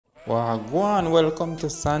Wagwan, welcome to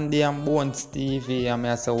Sandy and Bonez TV. And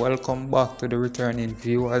I say welcome back to the returning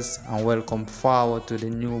viewers and welcome forward to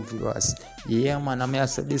the new viewers. Yeah man, I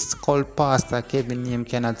say this cult pastor Kevin name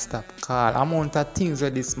cannot stop call. Amount of things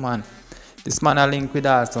with this man. This man a link with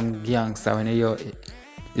all some gangster. When you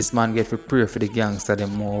this man get to pray for the gangster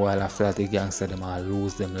them more, while after that the gangster them all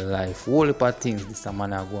lose them life. Whole heap of things this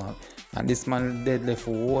man a go on. And this man dead left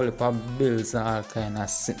for whole heap of bills and all kind of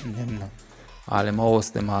sitting them now. All them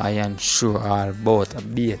house them are iron sure all about a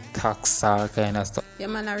be a tax all kind of stuff. Yeah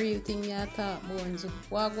man, a real thing you talk Bonez.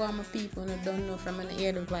 What go on my people who don't know from an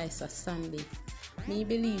ear the voice of Sunday. Me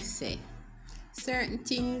believe say certain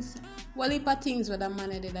things, well heap of things where the man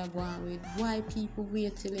did a go on with. Why people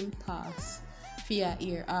wait till him pass for your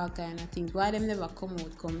ear all kind of things. Why them never come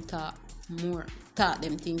out come talk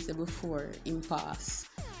them things before him pass.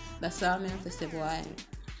 That's all I have to say why.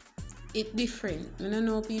 It's different. I don't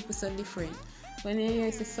know people so different. When you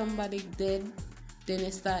hear somebody dead, then you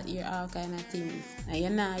start hear all kind of things. And you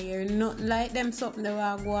not hear nothing like them something they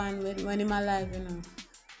will go on with when him alive, you know.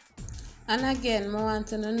 And again, I want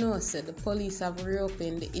to know that the police have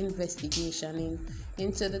reopened the investigation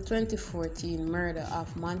into the 2014 murder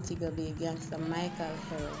of Montego Bay gangster Michael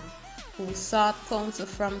Herring, who sought counsel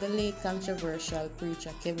from the late controversial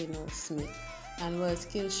preacher Kevin Smith and was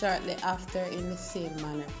killed shortly after in the same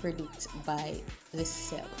manner predicted by the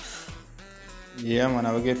self. Yeah man,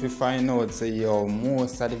 I will get to find out say yo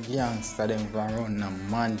most of the gangsters them from around the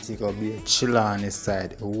Montego Bay chill on the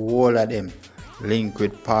side. All of them link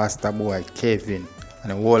with Pastor boy Kevin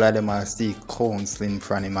and all of them are still counseling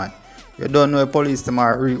from him man. You don't know the police them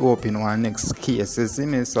are reopen one next case, you see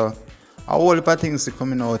me, so a whole heap of things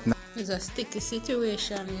coming out now. It's a sticky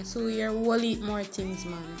situation, so you're whole heap more things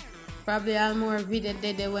man. Probably all more video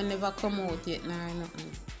they will never come out yet nor nothing.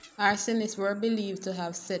 Arsonists were believed to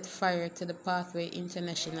have set fire to the Pathway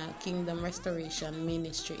International Kingdom Restoration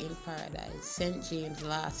Ministry in Paradise, St. James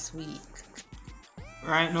last week.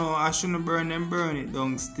 Right now, I shouldn't burn it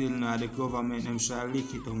down still now. The government them shall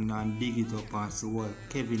lick it down and dig it up and see what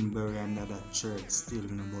Kevin bury under that church still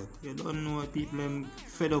now. But you don't know people them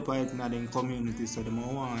fed up with it in them community, so they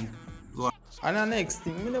want. And the next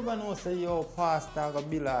thing, I never know say your pastor go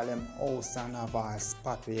build all them house and have a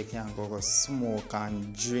spot where you can go smoke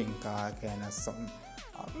and drink or kind of something.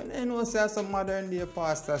 I don't know say some modern day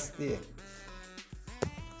pastor stay.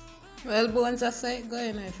 Well, Bonez, I say go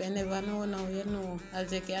you know, if you never know now, you know.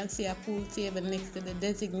 As you can see a pool table next to the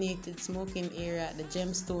designated smoking area at the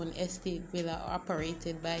Gemstone Estate Villa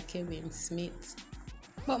operated by Kevin Smith.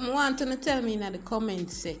 But I want to tell me in the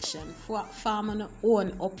comment section for my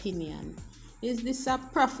own opinion. Is this a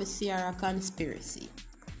prophecy or a conspiracy?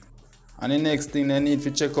 And the next thing they need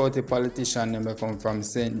to check out the politician them come from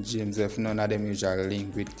St. James if none of them usually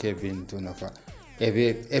link with Kevin to no.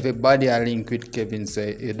 Everybody are link with Kevin, so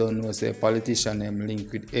you don't know say politician them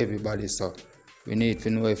link with everybody, so we need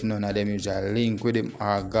to know if none of them usually link with him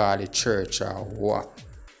or God, the church or what.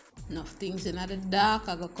 Enough things in the dark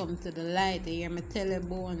are gonna come to the light. You hear me tell you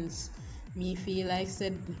Bonez. Me feel like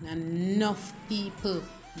said enough people,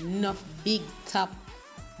 enough big top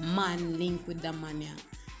man link with the money.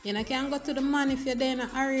 You know can't go to the man if you're there in the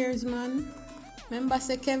arrears, man. Remember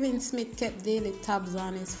say Kevin Smith kept daily tabs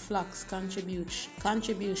on his flocks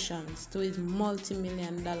contributions to his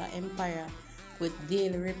multi-million-dollar empire with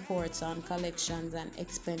daily reports on collections and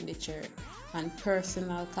expenditure and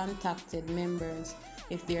personal contacted members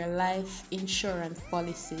if their life insurance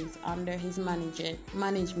policies under his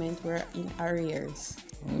management were in arrears.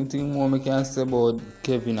 I think more we can say about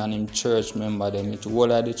Kevin and him church member them. It's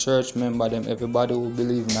all of the church member them, everybody who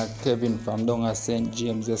believe in Kevin from down at St.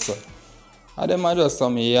 James. So. And them are just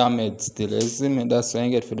some yamed still. You see me, that's why I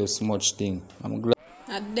get for do so much thing. I'm glad.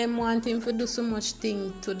 And them want him to do so much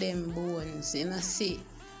thing to them Bonez. You know see,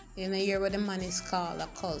 you know hear what the man is called a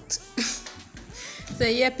cult. So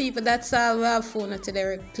yeah people, that's all we have for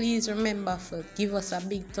today. Please remember to give us a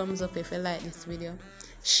big thumbs up if you like this video.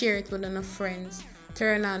 Share it with your friends.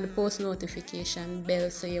 Turn on the post notification bell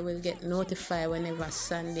so you will get notified whenever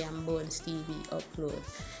Sandy and Bonez TV upload.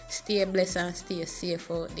 Stay blessed and stay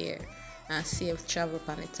safe out there. And safe travel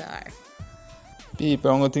on the tar.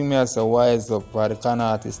 People, I'm going to think me say wise up for the can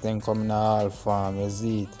artists then coming in all form. You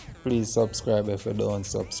see it. Please subscribe if you don't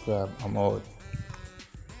subscribe. I'm out.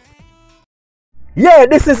 Yeah,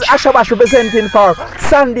 this is Ashabash representing for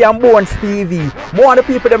Sandy and Bonez TV. More of the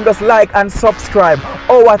people them just like and subscribe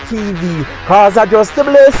our TV. Cause I just a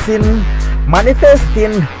blessing.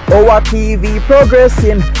 Manifesting our TV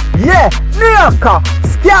progressing. Yeah, Nyla,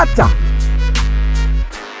 scatter.